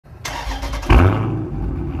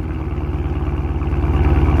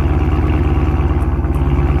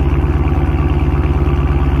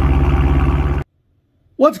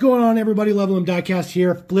What's going on, everybody? Level 'em Diecast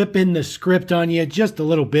here, flipping the script on you just a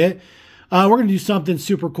little bit. We're going to do something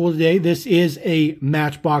super cool today. This is a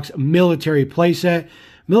Matchbox military playset.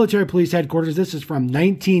 Military Police Headquarters. This is from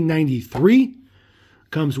 1993.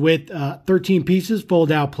 Comes with 13 pieces.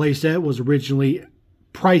 Fold-out playset. Was originally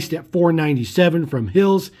priced at $4.97 from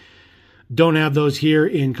Hills. Don't have those here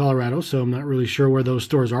in Colorado, so I'm not really sure where those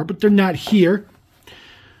stores are, but they're not here.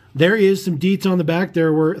 There is some deets on the back.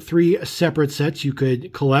 There were 3 separate sets you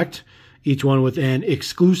could collect, each one with an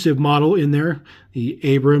exclusive model in there. The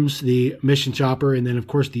Abrams, the Mission Chopper, and then, of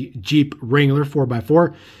course, the Jeep Wrangler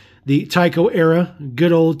 4x4. The Tyco era,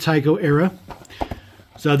 good old Tyco era.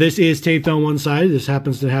 So this is taped on one side. This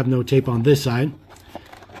happens to have no tape on this side.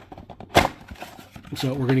 So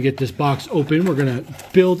we're going to get this box open. We're going to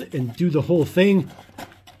build and do the whole thing.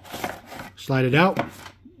 Slide it out.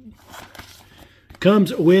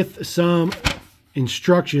 Comes with some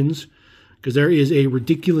instructions because there is a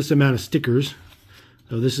ridiculous amount of stickers.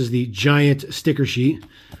 So this is the giant sticker sheet.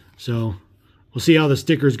 So we'll see how the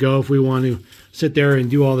stickers go, if we want to sit there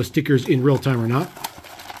and do all the stickers in real time or not.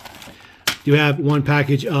 You have one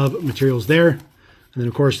package of materials there. And then,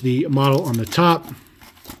 of course, the model on the top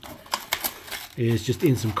is just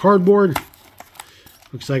in some cardboard.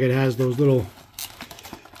 Looks like it has those little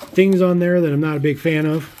things on there that I'm not a big fan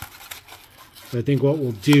of. So I think what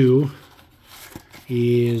we'll do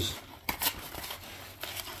is,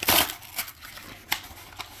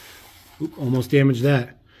 almost damaged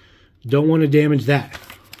that. Don't want to damage that.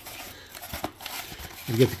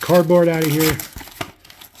 I'll get the cardboard out of here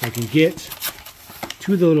so I can get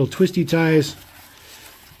to the little twisty ties.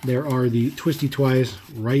 There are the twisty ties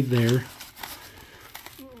right there.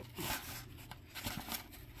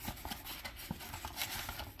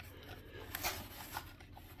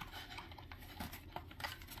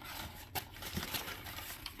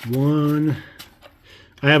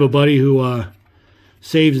 I have a buddy who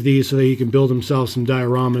saves these so that he can build himself some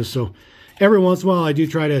dioramas. So every once in a while I do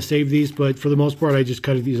try to save these, but for the most part I just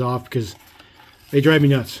cut these off because they drive me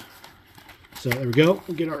nuts. So there we go.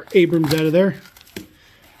 We'll get our Abrams out of there.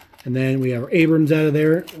 And then we have our Abrams out of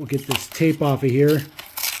there. We'll get this tape off of here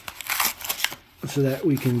so that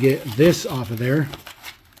we can get this off of there.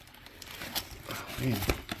 Oh, man.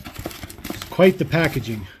 It's quite the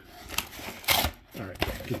packaging. All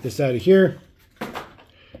right, get this out of here.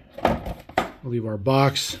 We'll leave our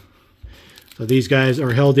box. So these guys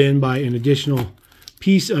are held in by an additional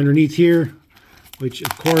piece underneath here, which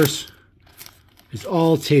of course is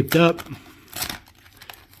all taped up.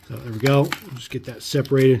 So there we go. We'll just get that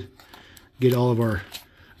separated. Get all of our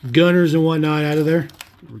gunners and whatnot out of there.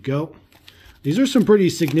 There we go. These are some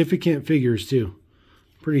pretty significant figures too.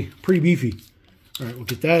 Pretty beefy. All right, we'll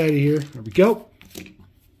get that out of here. There we go.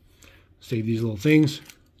 Save these little things.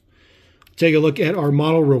 Take a look at our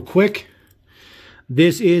model real quick.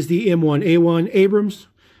 This is the M1A1 Abrams.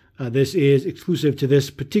 This is exclusive to this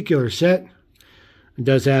particular set. It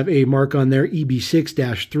does have a mark on there,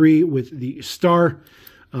 EB6-3 with the star.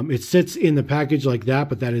 It sits in the package like that,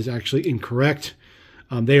 but that is actually incorrect.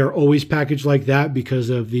 They are always packaged like that because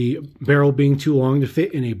of the barrel being too long to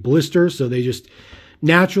fit in a blister. So they just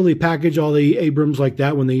naturally package all the Abrams like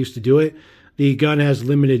that when they used to do it. The gun has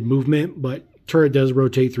limited movement, but turret does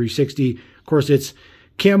rotate 360. Of course, it's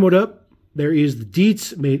camoed up. There is the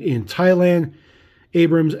deets made in Thailand.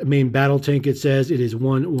 Abrams main battle tank, it says it is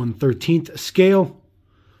 1/113th scale.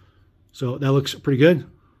 So that looks pretty good.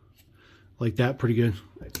 Like that, pretty good.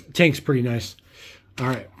 Tank's pretty nice. All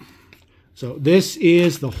right. So this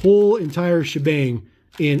is the whole entire shebang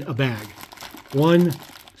in a bag. One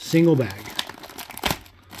single bag.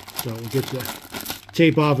 So we'll get the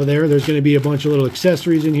tape off of there. There's going to be a bunch of little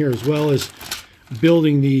accessories in here as well as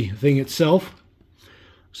building the thing itself.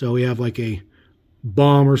 So we have like a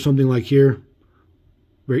bomb or something like here.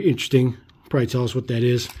 Very interesting. Probably tell us what that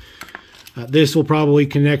is. This will probably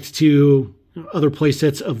connect to other play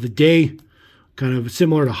sets of the day, kind of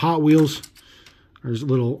similar to Hot Wheels. There's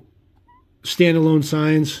little standalone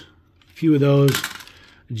signs, a few of those.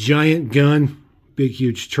 Giant gun, big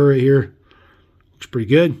huge turret here. Looks pretty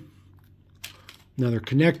good. Another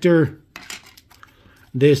connector.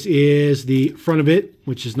 This is the front of it,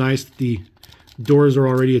 which is nice. The doors are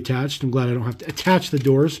already attached. I'm glad I don't have to attach the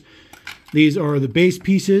doors. These are the base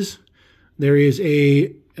pieces. There is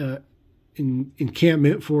a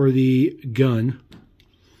encampment for the gun.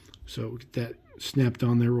 So we'll get that snapped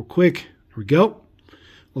on there real quick. There we go. A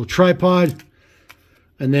little tripod.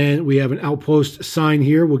 And then we have an outpost sign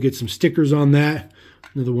here. We'll get some stickers on that.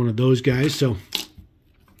 Another one of those guys. So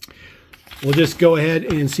we'll just go ahead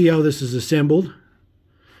and see how this is assembled.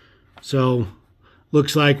 So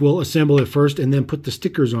looks like we'll assemble it first and then put the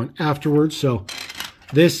stickers on afterwards. So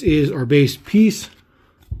this is our base piece.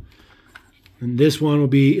 And this one will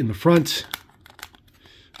be in the front.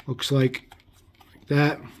 Looks like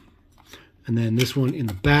that. And then this one in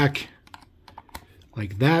the back,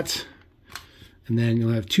 like that. And then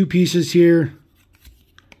you'll have two pieces here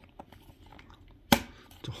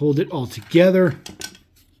to hold it all together.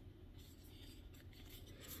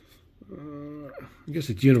 I guess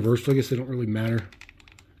it's universal. I guess they don't really matter.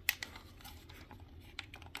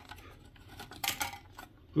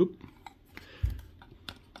 Oop.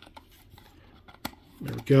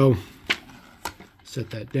 There we go. Set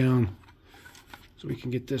that down so we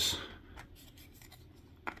can get this.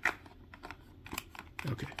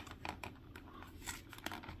 Okay.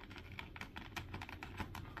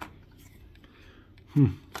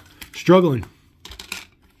 Struggling.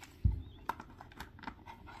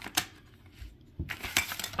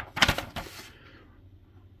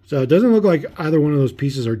 So it doesn't look like either one of those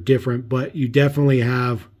pieces are different, but you definitely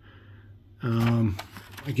have, I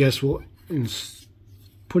guess we'll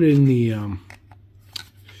put it in the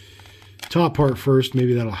top part first.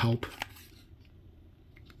 Maybe that'll help.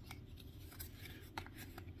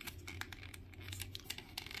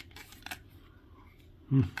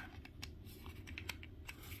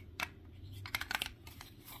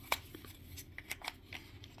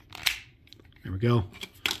 There we go.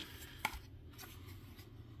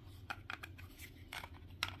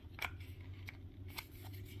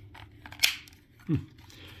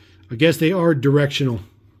 I guess they are directional.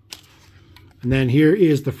 And then here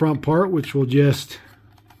is the front part, which will just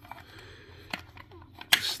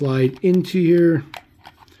slide into here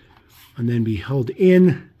and then be held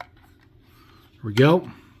in. There we go.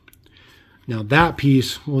 Now that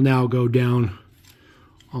piece will now go down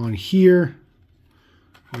on here,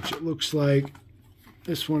 which it looks like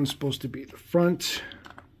this one's supposed to be the front.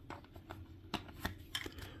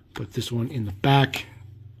 Put this one in the back.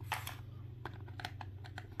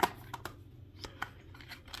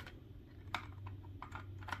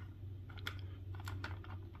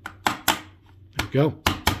 Go.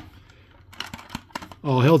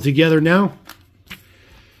 All held together now.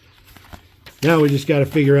 Now we just got to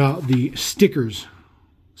figure out the stickers.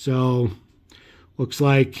 So looks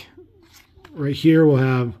like right here we'll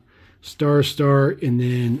have star, star, and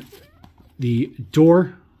then the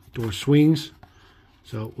door swings.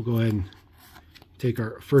 So we'll go ahead and take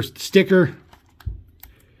our first sticker,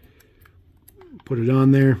 put it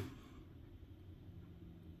on there.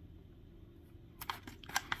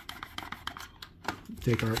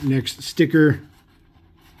 Take our next sticker.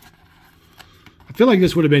 I feel like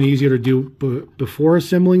this would have been easier to do before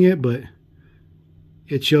assembling it, but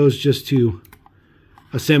it shows just to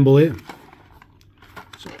assemble it.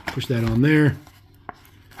 So push that on there.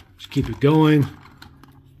 Just keep it going.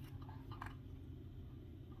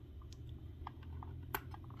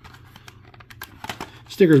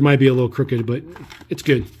 Stickers might be a little crooked, but it's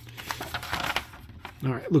good.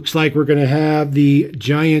 All right, looks like we're going to have the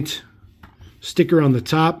giant sticker on the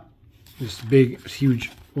top, this big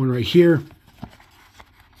huge one right here,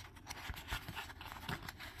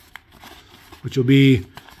 which will be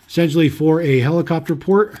essentially for a helicopter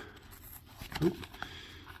port. Oop,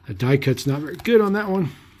 that die cut's not very good on that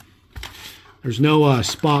one. There's no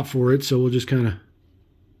spot for it, so we'll just kind of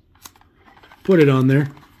put it on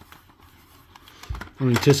there. I don't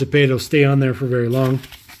anticipate it'll stay on there for very long.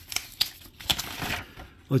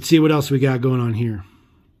 Let's see what else we got going on here.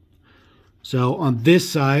 So on this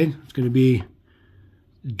side, it's going to be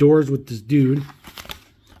doors with this dude.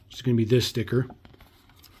 It's going to be this sticker.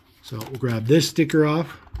 So we'll grab this sticker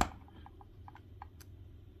off.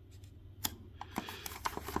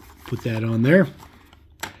 Put that on there.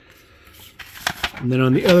 And then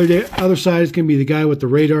on the other side is going to be the guy with the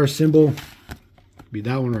radar symbol. Be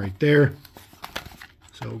that one right there.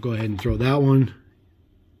 So we'll go ahead and throw that one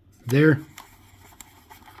there.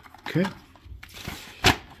 Okay.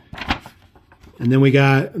 And then we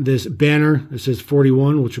got this banner that says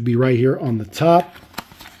 41, which will be right here on the top,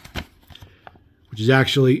 which is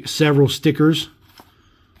actually several stickers.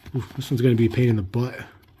 Ooh, this one's going to be a pain in the butt.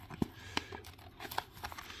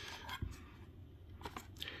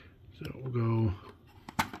 So we'll go.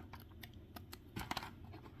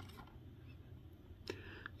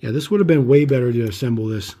 Yeah, this would have been way better to assemble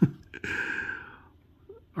this.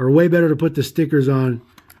 Or way better to put the stickers on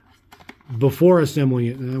before assembling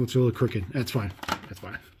it. That one's really crooked. That's fine. That's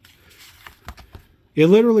fine. It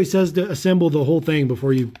literally says to assemble the whole thing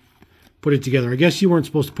before you put it together. I guess you weren't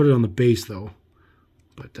supposed to put it on the base though,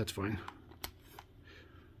 but that's fine.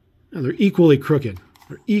 No, they're equally crooked.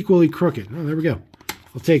 They're equally crooked. Oh, there we go.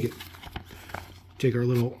 I'll take it. take our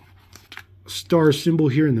little star symbol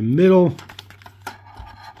here in the middle.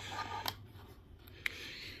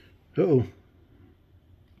 Uh-oh.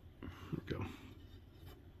 There we go.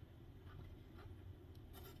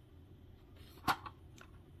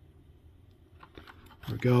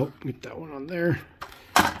 There we go. Get that one on there.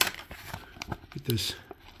 Get this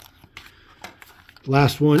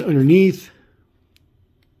last one underneath.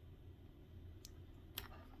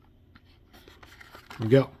 There we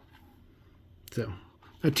go. So,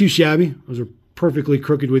 not too shabby. Those are perfectly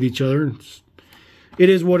crooked with each other. It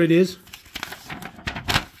is what it is.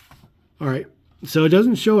 All right. So it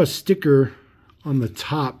doesn't show a sticker on the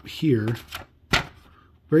top here.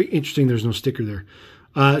 Very interesting. There's no sticker there.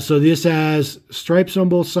 So this has stripes on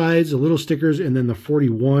both sides, the little stickers, and then the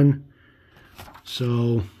 41.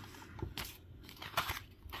 So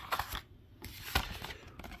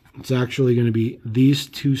it's actually going to be these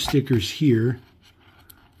two stickers here,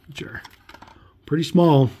 which are pretty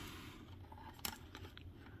small.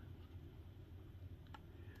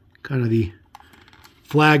 Kind of the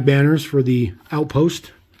flag banners for the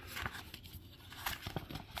outpost.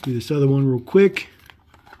 Do this other one real quick.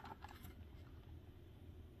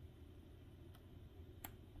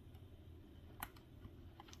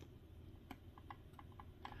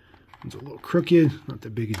 It's a little crooked, not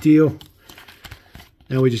that big a deal.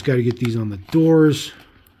 Now we just got to get these on the doors.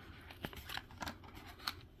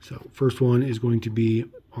 So first one is going to be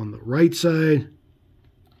on the right side.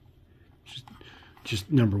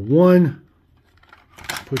 Just number 1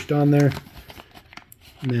 pushed on there.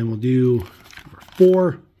 And then we'll do number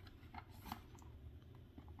 4.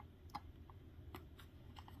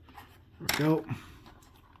 There we go.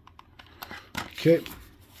 Okay.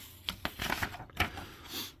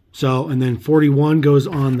 So, and then 41 goes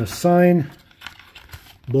on the sign,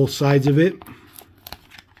 both sides of it,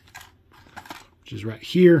 which is right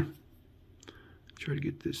here. Try to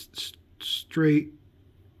get this straight.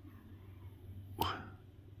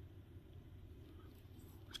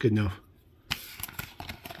 It's good enough.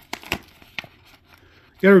 You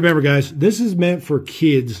gotta remember, guys, this is meant for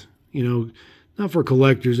kids, you know, not for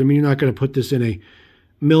collectors. I mean, you're not going to put this in a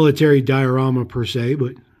military diorama per se,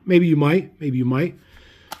 but maybe you might, maybe you might.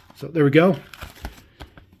 So there we go.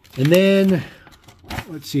 And then,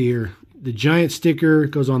 let's see here. The giant sticker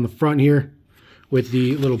goes on the front here with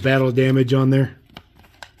the little battle damage on there.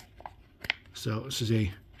 So this is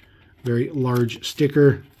a very large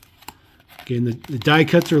sticker. Again, the die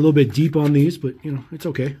cuts are a little bit deep on these, but you know, it's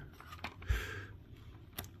okay.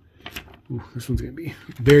 Ooh, this one's going to be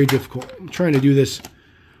very difficult. I'm trying to do this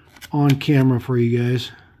on camera for you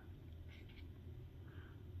guys.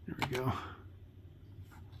 There we go.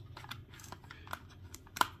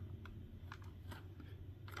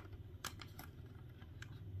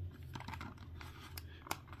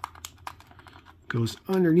 Goes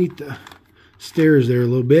underneath the stairs there a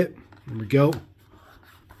little bit. There we go.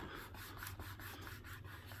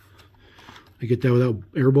 I get that without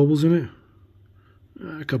air bubbles in it.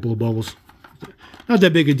 A couple of bubbles. Not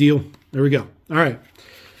that big a deal. There we go. All right.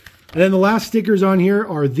 And then the last stickers on here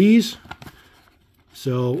are these.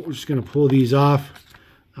 So we're just going to pull these off.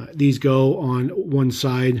 These go on one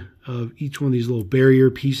side of each one of these little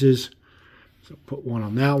barrier pieces. So put one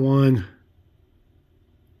on that one.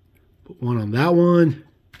 Put one on that one.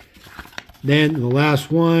 Then the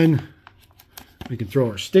last one, we can throw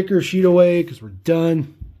our sticker sheet away because we're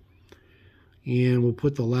done. And we'll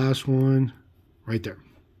put the last one right there.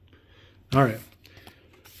 All right.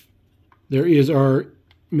 There is our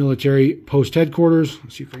military post headquarters.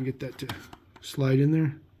 Let's see if I can get that to slide in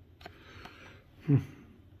there.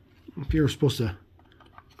 Up here we're supposed to...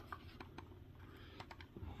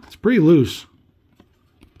 It's pretty loose.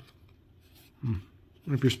 I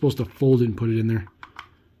wonder if you're supposed to fold it and put it in there.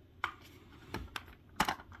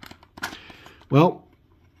 Well,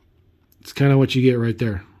 it's kind of what you get right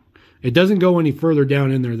there. It doesn't go any further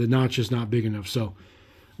down in there. The notch is not big enough. So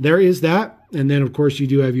there is that. And then, of course, you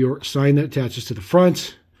do have your sign that attaches to the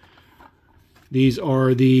front. These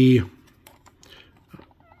are the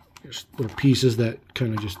little pieces that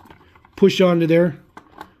kind of just push onto there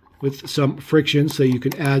with some friction so you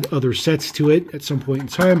can add other sets to it at some point in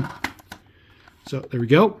time. So there we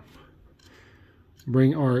go.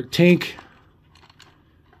 Bring our tank.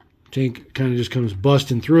 Tank kind of just comes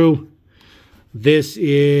busting through. This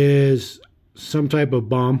is some type of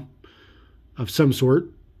bomb of some sort.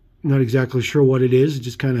 Not exactly sure what it is. It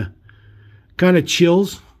just kind of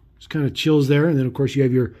chills. Just kind of chills there. And then of course you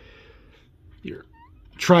have your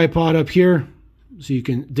tripod up here so you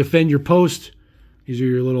can defend your post. These are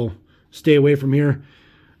your little stay away from here.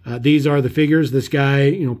 These are the figures. This guy,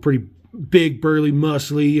 you know, pretty big, burly,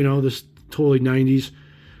 muscly, you know, this totally 90s,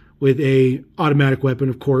 with a automatic weapon,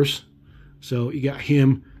 of course. So you got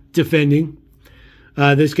him defending.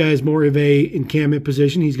 This guy's more of a encampment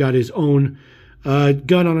position. He's got his own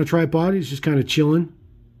gun on a tripod. He's just kind of chilling,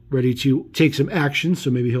 ready to take some action. So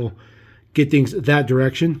maybe he'll get things that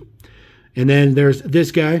direction. And then there's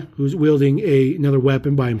this guy who's wielding another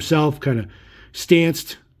weapon by himself, kind of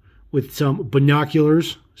stanced with some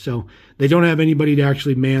binoculars. So they don't have anybody to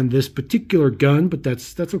actually man this particular gun, but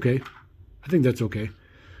that's okay. I think that's okay.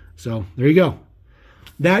 So there you go.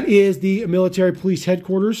 That is the military police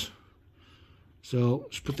headquarters. So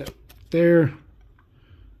let's put that there.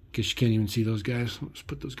 Guess you can't even see those guys. Let's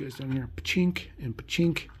put those guys down here. Pachink and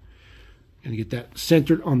pachink. Gonna get that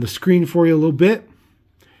centered on the screen for you a little bit.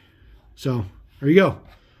 So there you go.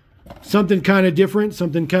 Something kind of different,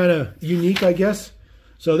 something kind of unique, I guess.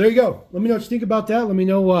 So there you go. Let me know what you think about that. Let me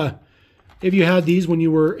know if you had these when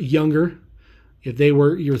you were younger, if they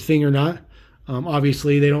were your thing or not.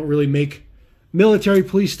 Obviously, they don't really make military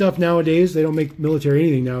police stuff nowadays. They don't make military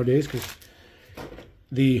anything nowadays because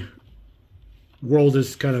the world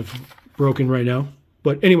is kind of broken right now.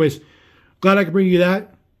 But anyways, glad I could bring you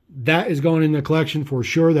that. That is going in the collection for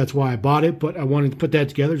sure. That's why I bought it. But I wanted to put that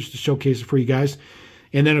together just to showcase it for you guys.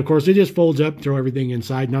 And then, of course, it just folds up, throw everything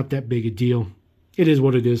inside. Not that big a deal. It is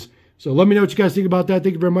what it is. So let me know what you guys think about that.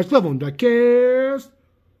 Thank you very much. Love them. Take care.